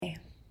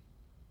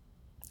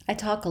I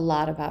talk a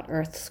lot about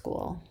Earth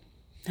School.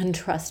 And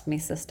trust me,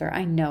 sister,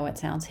 I know it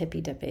sounds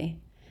hippy-dippy.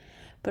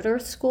 But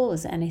Earth School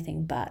is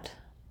anything but.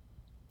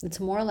 It's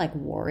more like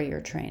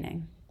warrior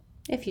training,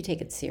 if you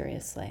take it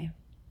seriously.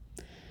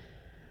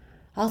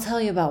 I'll tell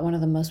you about one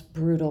of the most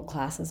brutal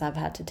classes I've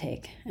had to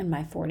take in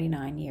my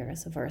 49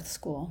 years of Earth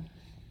School.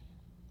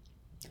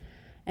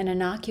 An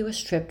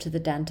innocuous trip to the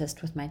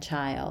dentist with my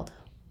child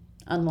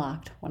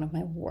unlocked one of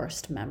my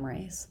worst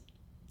memories.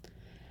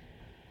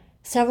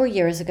 Several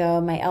years ago,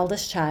 my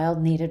eldest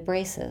child needed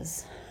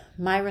braces.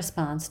 My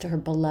response to her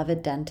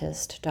beloved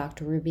dentist,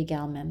 Dr. Ruby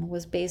Gelman,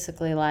 was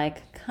basically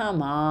like,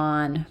 come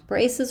on,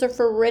 braces are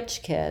for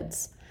rich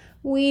kids.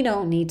 We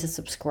don't need to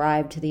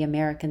subscribe to the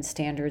American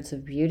standards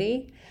of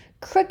beauty.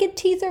 Crooked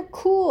teeth are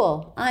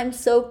cool. I'm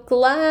so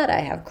glad I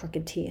have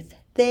crooked teeth.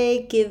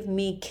 They give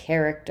me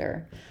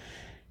character.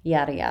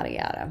 Yada, yada,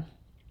 yada.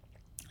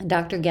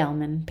 Dr.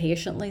 Gelman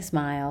patiently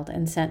smiled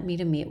and sent me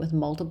to meet with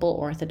multiple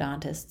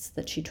orthodontists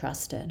that she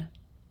trusted.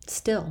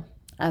 Still,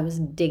 I was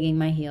digging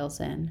my heels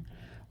in.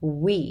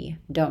 We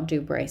don't do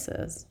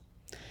braces.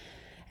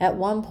 At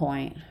one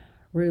point,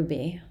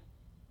 Ruby,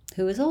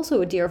 who is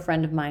also a dear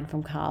friend of mine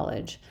from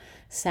college,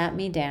 sat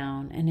me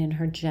down and in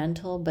her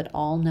gentle but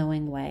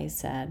all-knowing way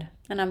said,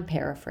 and I'm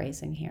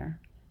paraphrasing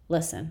here,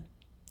 listen,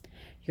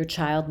 your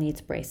child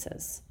needs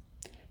braces.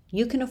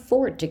 You can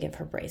afford to give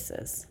her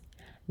braces.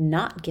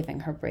 Not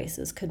giving her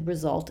braces could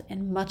result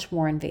in much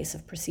more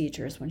invasive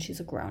procedures when she's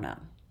a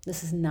grown-up.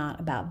 This is not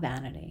about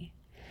vanity.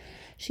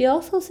 She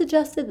also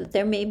suggested that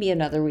there may be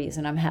another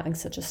reason I'm having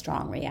such a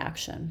strong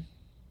reaction.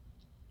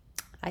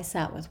 I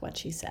sat with what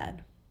she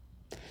said.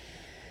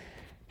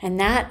 And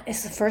that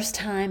is the first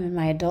time in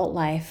my adult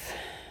life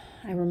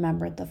I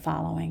remembered the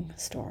following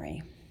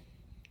story.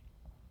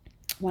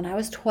 When I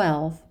was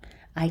 12,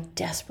 I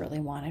desperately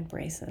wanted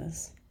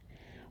braces.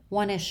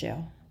 One issue.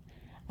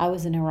 I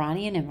was an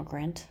Iranian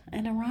immigrant,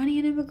 and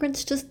Iranian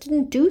immigrants just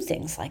didn't do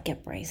things like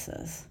get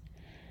braces,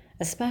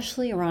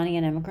 especially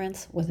Iranian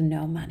immigrants with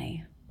no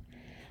money.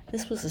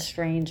 This was a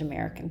strange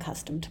American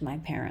custom to my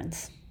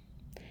parents,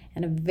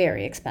 and a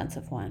very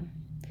expensive one.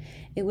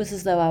 It was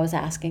as though I was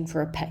asking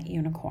for a pet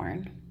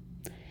unicorn.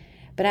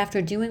 But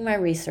after doing my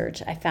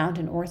research, I found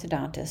an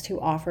orthodontist who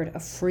offered a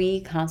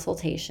free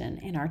consultation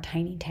in our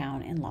tiny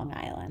town in Long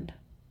Island.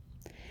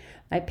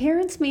 My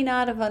parents may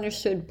not have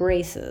understood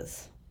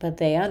braces, but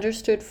they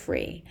understood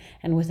free,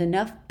 and with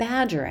enough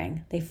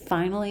badgering, they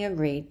finally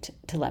agreed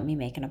to let me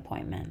make an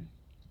appointment.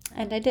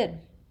 And I did.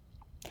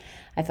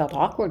 I felt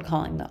awkward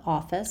calling the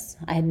office.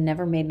 I had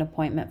never made an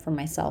appointment for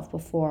myself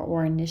before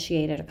or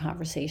initiated a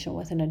conversation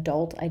with an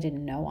adult I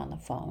didn't know on the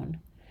phone.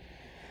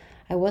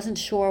 I wasn't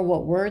sure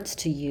what words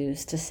to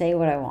use to say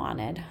what I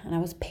wanted, and I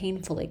was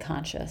painfully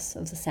conscious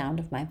of the sound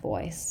of my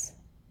voice.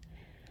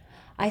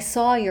 I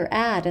saw your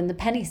ad in the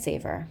Penny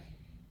Saver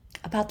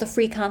about the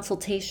free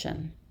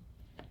consultation.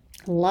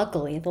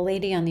 Luckily, the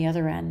lady on the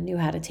other end knew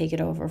how to take it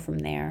over from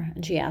there,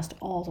 and she asked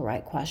all the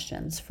right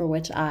questions, for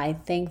which I,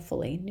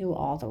 thankfully, knew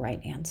all the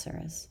right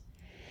answers.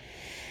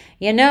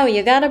 You know,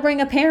 you got to bring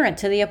a parent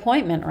to the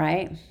appointment,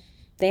 right?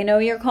 They know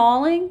you're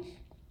calling?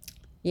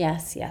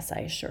 Yes, I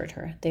assured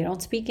her. They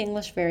don't speak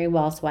English very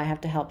well, so I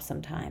have to help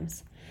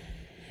sometimes.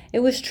 It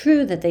was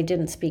true that they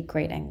didn't speak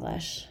great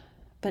English,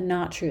 but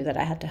not true that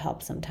I had to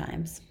help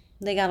sometimes.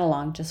 They got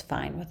along just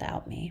fine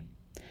without me.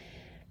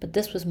 But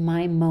this was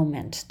my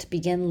moment to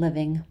begin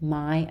living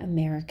my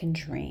American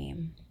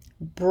dream.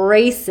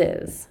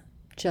 Braces,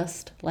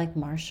 just like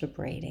Marcia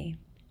Brady.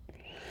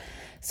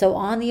 So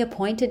on the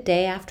appointed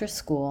day after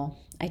school,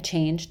 I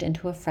changed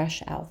into a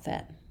fresh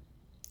outfit.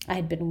 I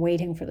had been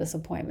waiting for this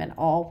appointment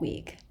all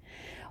week.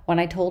 When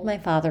I told my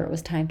father it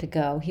was time to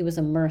go, he was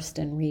immersed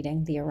in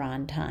reading the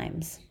Iran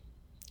Times.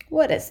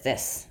 What is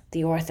this,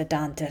 the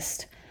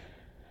orthodontist?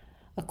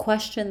 A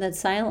question that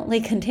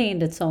silently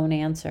contained its own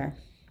answer.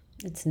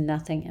 It's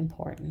nothing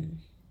important.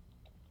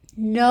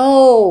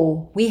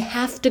 No, we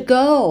have to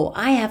go.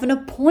 I have an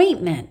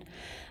appointment,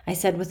 I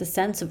said with a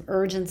sense of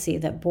urgency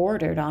that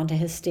bordered onto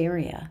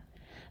hysteria,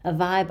 a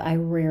vibe I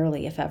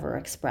rarely, if ever,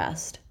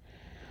 expressed.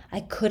 I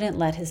couldn't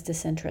let his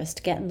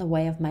disinterest get in the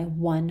way of my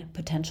one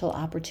potential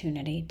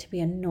opportunity to be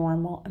a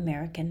normal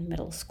American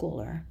middle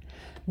schooler.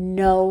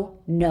 No.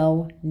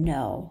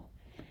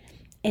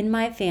 In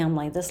my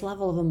family, this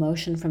level of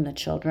emotion from the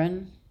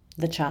children,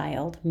 the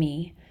child,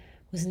 me,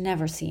 was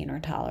never seen or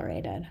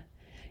tolerated.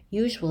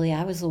 Usually,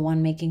 I was the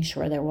one making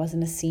sure there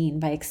wasn't a scene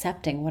by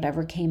accepting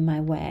whatever came my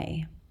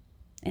way.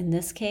 In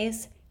this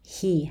case,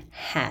 he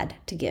had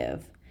to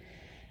give.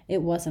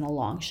 It wasn't a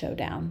long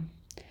showdown.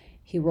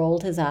 He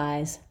rolled his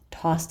eyes,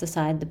 tossed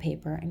aside the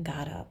paper, and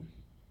got up.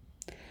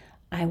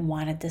 I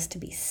wanted this to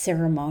be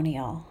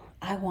ceremonial.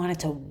 I wanted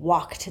to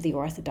walk to the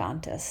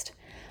orthodontist.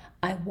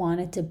 I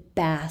wanted to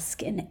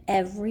bask in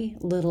every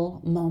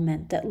little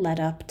moment that led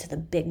up to the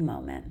big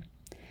moment.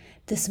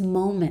 This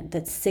moment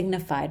that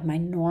signified my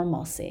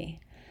normalcy,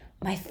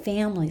 my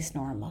family's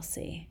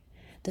normalcy.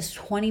 This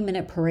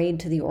 20-minute parade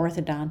to the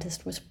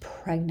orthodontist was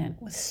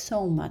pregnant with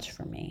so much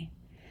for me.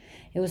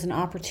 It was an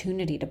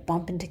opportunity to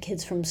bump into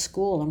kids from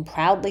school and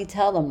proudly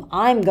tell them,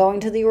 I'm going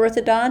to the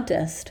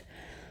orthodontist.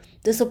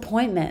 This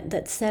appointment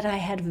that said I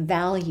had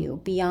value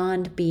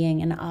beyond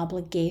being an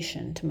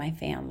obligation to my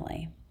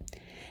family.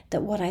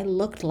 That what I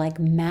looked like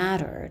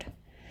mattered.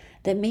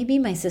 That maybe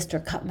my sister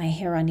cut my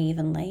hair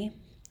unevenly.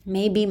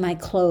 Maybe my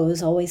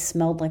clothes always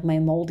smelled like my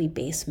moldy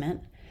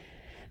basement.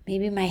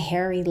 Maybe my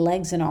hairy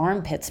legs and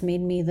armpits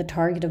made me the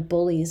target of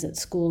bullies at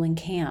school and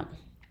camp.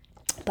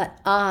 But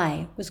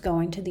I was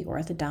going to the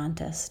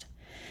orthodontist,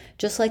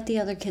 just like the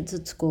other kids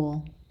at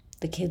school.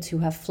 The kids who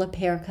have flip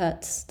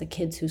haircuts, the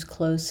kids whose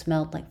clothes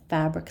smelled like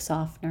fabric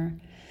softener,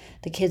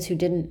 the kids who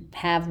didn't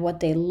have what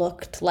they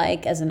looked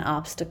like as an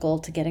obstacle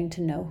to getting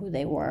to know who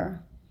they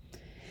were.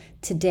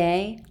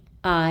 Today,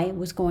 I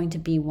was going to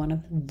be one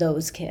of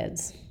those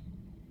kids.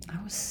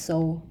 I was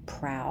so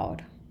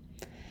proud.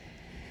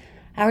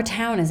 Our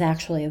town is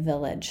actually a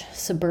village,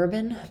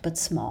 suburban but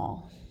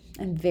small,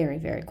 and very,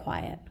 very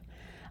quiet.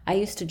 I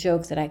used to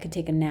joke that I could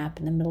take a nap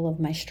in the middle of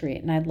my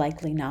street and I'd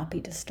likely not be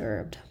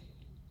disturbed.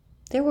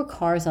 There were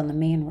cars on the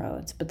main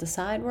roads, but the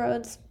side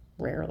roads,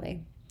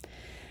 rarely.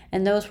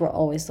 And those were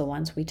always the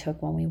ones we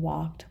took when we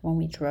walked, when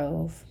we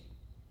drove.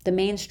 The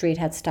main street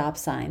had stop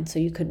signs, so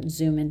you couldn't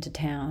zoom into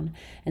town.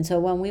 And so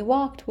when we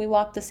walked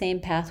the same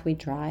path we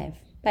drive,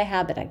 by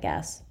habit, I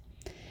guess.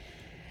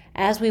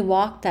 As we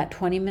walked that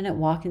 20-minute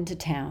walk into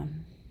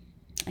town,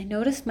 I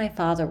noticed my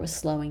father was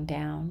slowing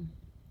down.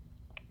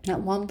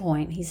 At one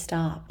point, he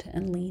stopped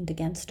and leaned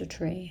against a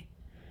tree.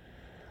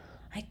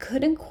 I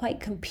couldn't quite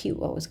compute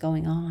what was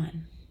going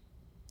on.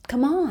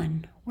 Come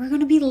on, we're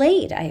going to be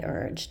late, I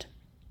urged.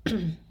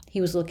 He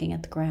was looking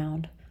at the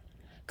ground.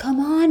 Come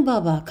on,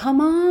 Bubba,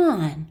 come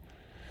on.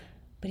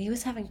 But he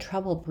was having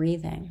trouble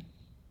breathing.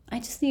 I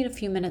just need a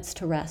few minutes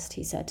to rest,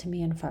 he said to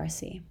me in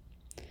Farsi.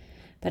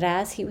 But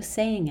as he was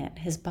saying it,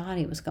 his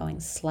body was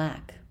going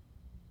slack.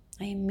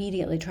 I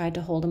immediately tried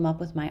to hold him up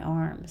with my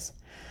arms.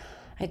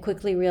 I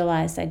quickly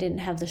realized I didn't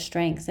have the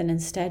strength and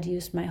instead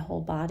used my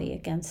whole body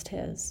against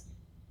his.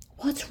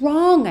 What's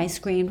wrong? I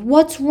screamed.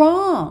 What's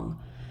wrong?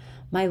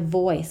 My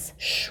voice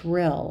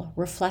shrill,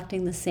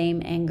 reflecting the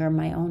same anger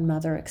my own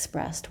mother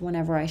expressed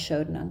whenever I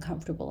showed an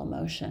uncomfortable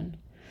emotion,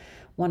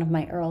 one of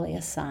my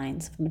earliest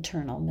signs of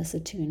maternal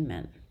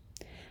misattunement.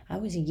 I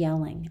was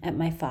yelling at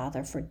my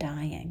father for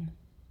dying.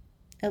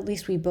 At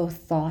least we both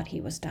thought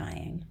he was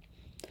dying.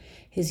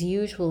 His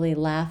usually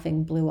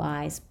laughing blue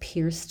eyes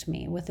pierced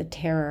me with a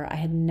terror I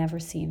had never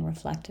seen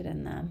reflected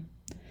in them.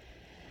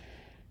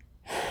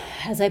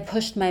 As I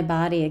pushed my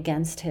body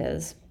against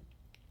his,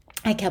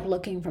 I kept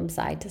looking from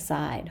side to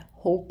side,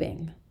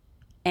 hoping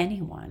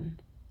anyone,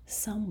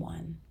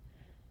 someone.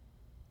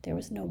 There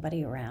was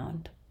nobody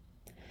around.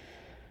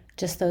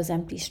 Just those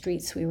empty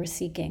streets we were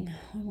seeking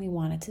when we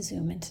wanted to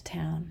zoom into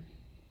town.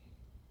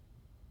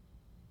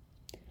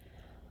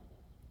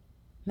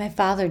 My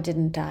father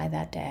didn't die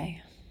that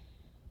day,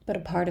 but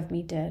a part of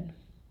me did.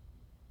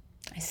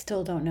 I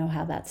still don't know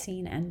how that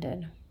scene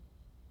ended,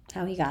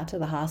 how he got to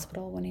the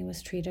hospital when he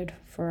was treated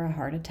for a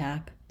heart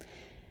attack,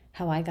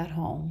 how I got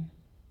home.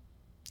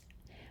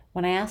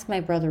 When I asked my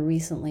brother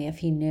recently if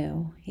he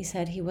knew, he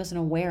said he wasn't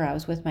aware I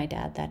was with my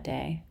dad that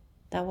day.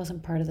 That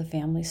wasn't part of the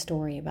family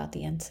story about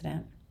the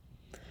incident.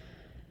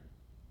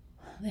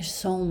 There's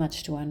so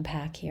much to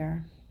unpack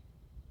here.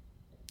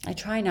 I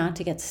try not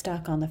to get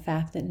stuck on the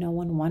fact that no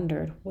one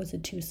wondered, was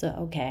Atusa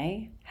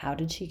okay? How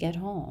did she get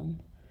home?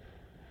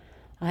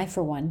 I,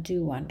 for one,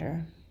 do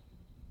wonder.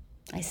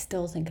 I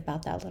still think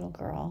about that little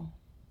girl.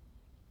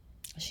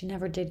 She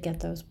never did get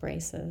those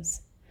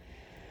braces.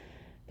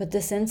 But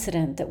this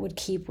incident that would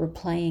keep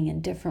replaying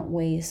in different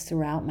ways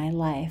throughout my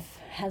life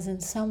has in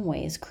some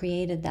ways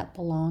created that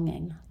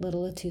belonging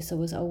little Atusa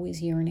was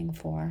always yearning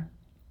for.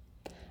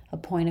 A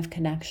point of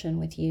connection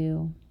with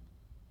you,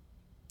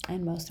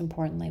 and most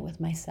importantly with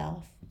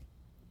myself.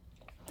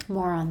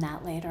 More on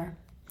that later.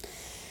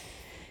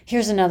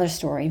 Here's another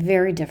story,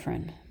 very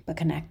different, but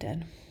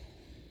connected.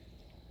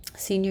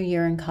 Senior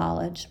year in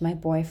college, my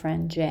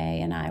boyfriend Jay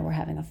and I were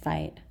having a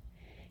fight.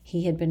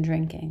 He had been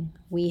drinking.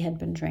 We had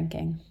been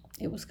drinking.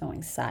 It was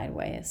going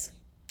sideways.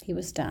 He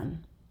was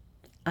done.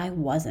 I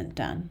wasn't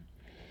done.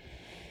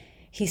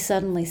 He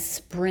suddenly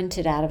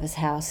sprinted out of his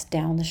house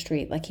down the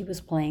street like he was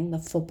playing the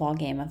football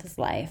game of his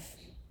life.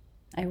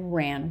 I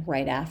ran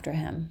right after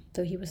him,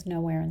 though he was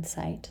nowhere in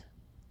sight.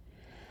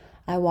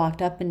 I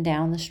walked up and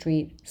down the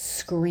street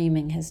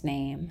screaming his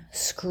name,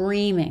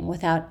 screaming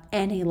without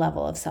any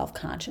level of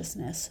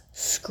self-consciousness,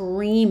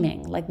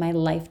 screaming like my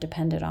life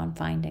depended on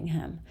finding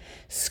him,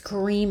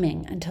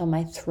 screaming until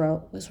my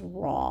throat was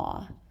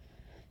raw,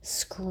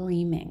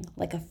 screaming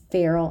like a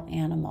feral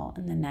animal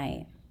in the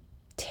night,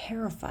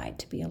 terrified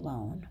to be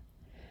alone.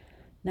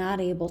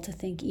 Not able to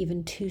think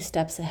even 2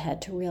 steps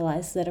ahead to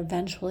realize that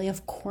eventually,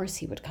 of course,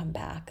 he would come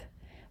back.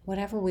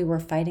 Whatever we were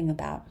fighting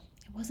about,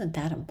 it wasn't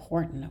that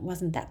important. It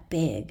wasn't that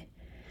big.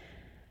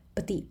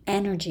 But the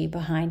energy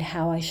behind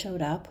how I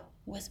showed up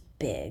was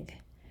big.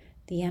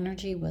 The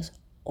energy was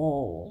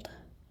old.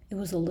 It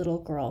was a little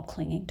girl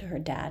clinging to her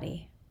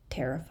daddy,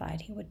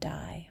 terrified he would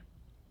die.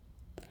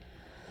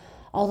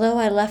 Although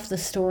I left the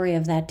story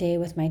of that day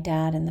with my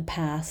dad in the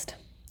past,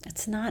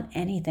 it's not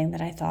anything that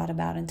I thought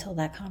about until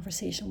that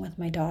conversation with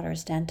my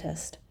daughter's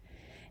dentist.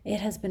 It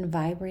has been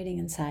vibrating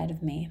inside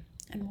of me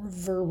and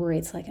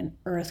reverberates like an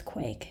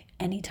earthquake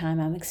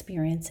anytime I'm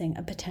experiencing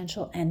a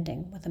potential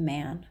ending with a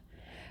man,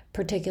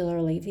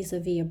 particularly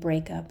vis-a-vis a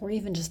breakup or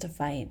even just a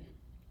fight.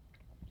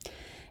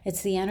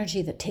 It's the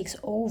energy that takes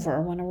over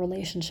when a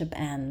relationship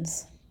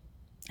ends.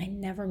 I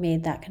never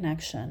made that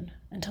connection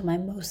until my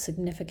most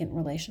significant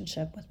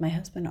relationship with my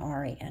husband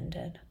Ari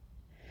ended.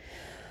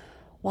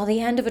 While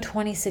the end of a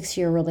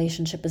 26-year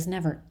relationship is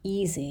never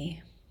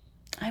easy,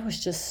 I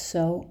was just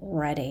so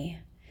ready.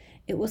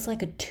 It was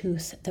like a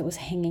tooth that was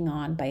hanging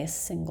on by a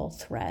single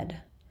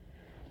thread.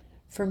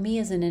 For me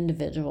as an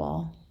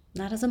individual,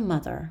 not as a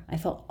mother, I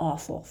felt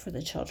awful for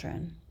the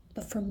children,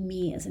 but for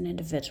me as an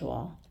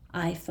individual,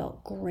 I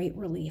felt great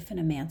relief and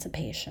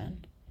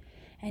emancipation.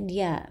 And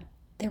yet,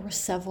 there were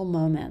several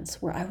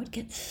moments where I would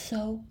get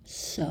so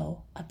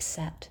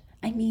upset.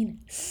 I mean,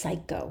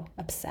 psycho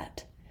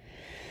upset.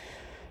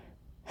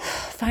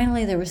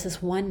 Finally, there was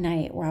this one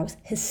night where I was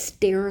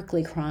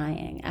hysterically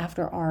crying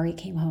after Ari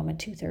came home at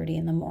 2:30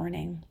 in the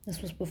morning.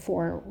 This was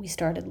before we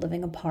started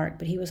living apart,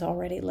 but he was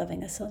already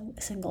living a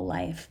single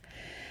life.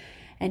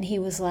 And he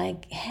was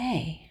like,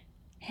 hey,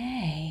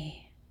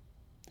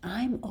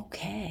 I'm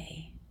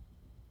okay.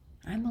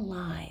 I'm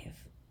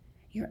alive.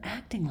 You're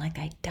acting like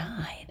I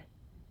died.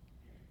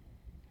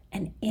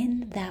 And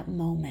in that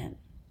moment,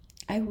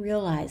 I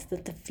realized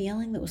that the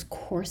feeling that was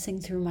coursing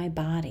through my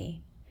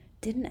body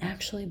didn't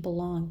actually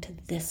belong to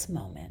this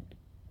moment.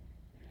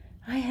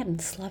 I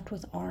hadn't slept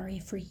with Ari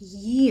for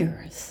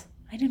years.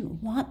 I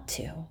didn't want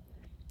to.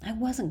 I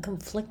wasn't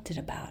conflicted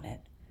about it.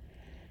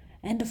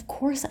 And of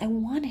course, I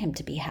want him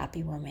to be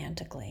happy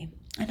romantically.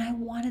 And I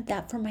wanted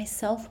that for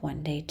myself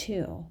one day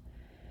too.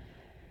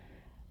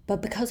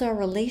 But because our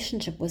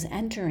relationship was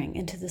entering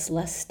into this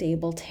less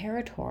stable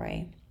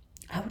territory,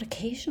 I would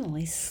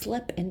occasionally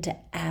slip into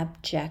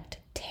abject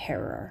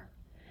terror.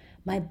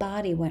 My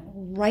body went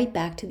right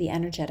back to the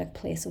energetic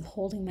place of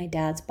holding my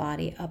dad's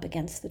body up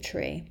against the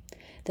tree,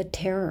 the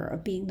terror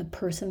of being the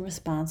person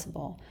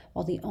responsible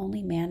while the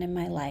only man in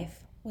my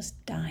life was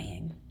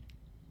dying.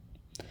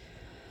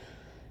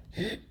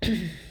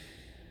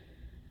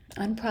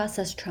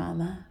 Unprocessed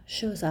trauma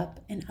shows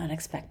up in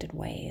unexpected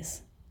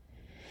ways.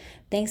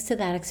 Thanks to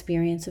that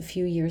experience a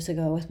few years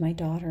ago with my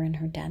daughter and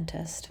her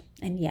dentist,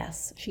 and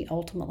yes, she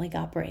ultimately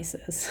got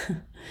braces,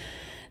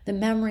 the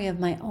memory of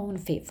my own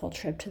fateful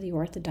trip to the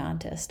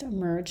orthodontist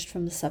emerged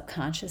from the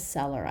subconscious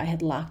cellar I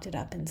had locked it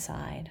up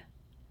inside.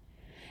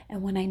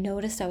 And when I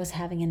noticed I was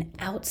having an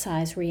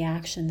outsized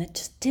reaction that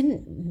just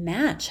didn't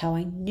match how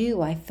I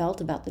knew I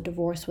felt about the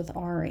divorce with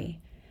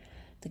Ari,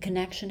 the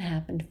connection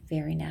happened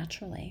very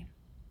naturally.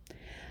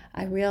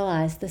 I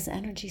realized this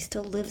energy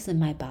still lives in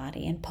my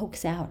body and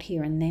pokes out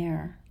here and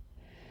there.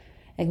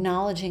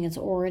 Acknowledging its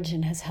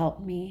origin has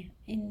helped me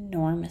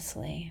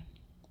enormously.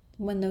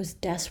 When those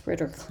desperate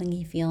or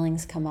clingy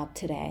feelings come up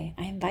today,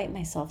 I invite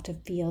myself to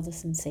feel the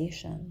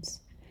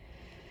sensations.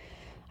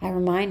 I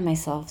remind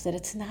myself that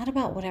it's not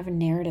about whatever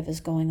narrative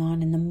is going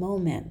on in the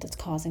moment that's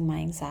causing my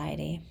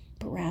anxiety,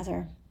 but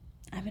rather,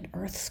 I'm in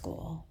Earth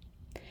School.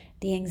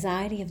 The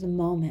anxiety of the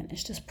moment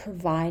is just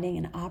providing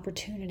an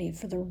opportunity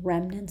for the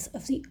remnants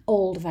of the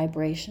old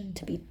vibration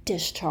to be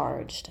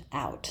discharged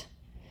out.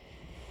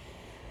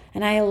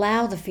 And I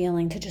allow the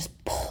feeling to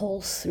just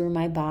pulse through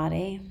my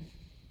body,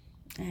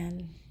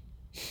 and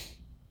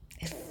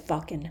it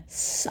fucking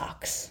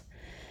sucks.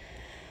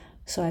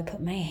 So I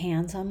put my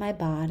hands on my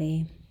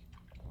body,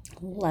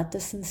 let the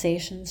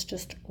sensations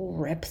just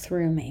rip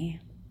through me,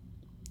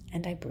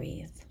 and I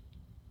breathe.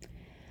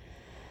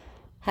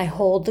 I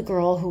hold the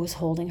girl who was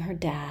holding her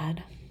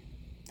dad.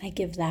 I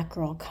give that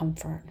girl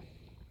comfort.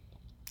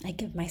 I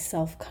give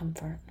myself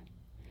comfort.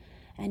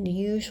 And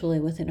usually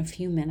within a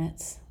few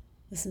minutes,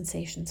 the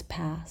sensations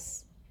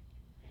pass.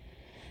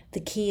 The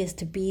key is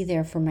to be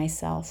there for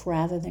myself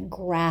rather than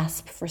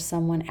grasp for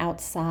someone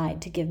outside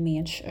to give me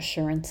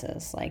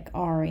assurances like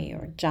Ari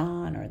or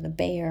John or the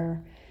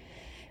bear,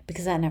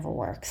 because that never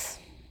works.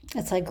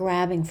 It's like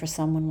grabbing for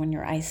someone when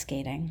you're ice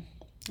skating.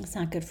 It's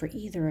not good for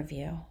either of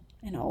you,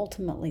 and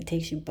ultimately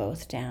takes you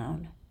both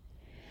down.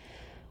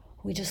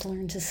 We just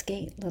learn to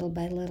skate little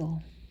by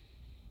little.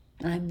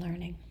 I'm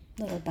learning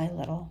little by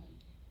little.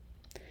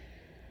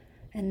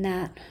 And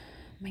that,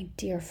 my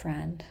dear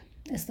friend,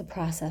 is the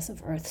process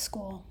of Earth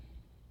School.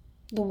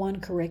 The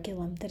one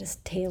curriculum that is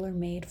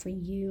tailor-made for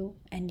you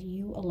and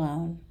you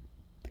alone.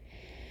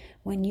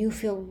 When you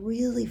feel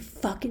really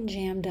fucking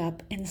jammed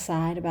up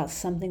inside about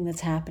something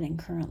that's happening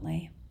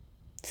currently,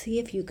 see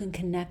if you can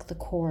connect the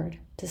cord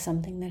to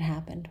something that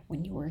happened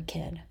when you were a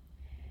kid.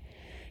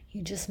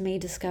 You just may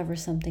discover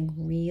something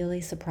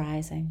really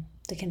surprising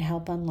that can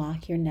help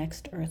unlock your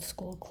next Earth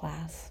School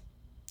class.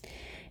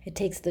 It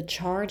takes the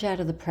charge out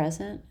of the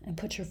present and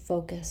puts your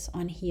focus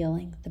on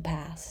healing the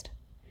past.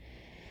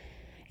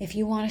 If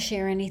you want to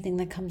share anything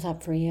that comes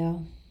up for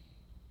you,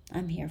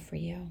 I'm here for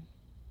you.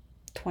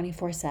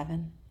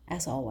 24/7,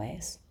 as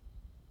always,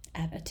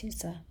 at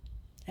Atusa.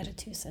 at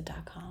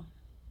atusa.com.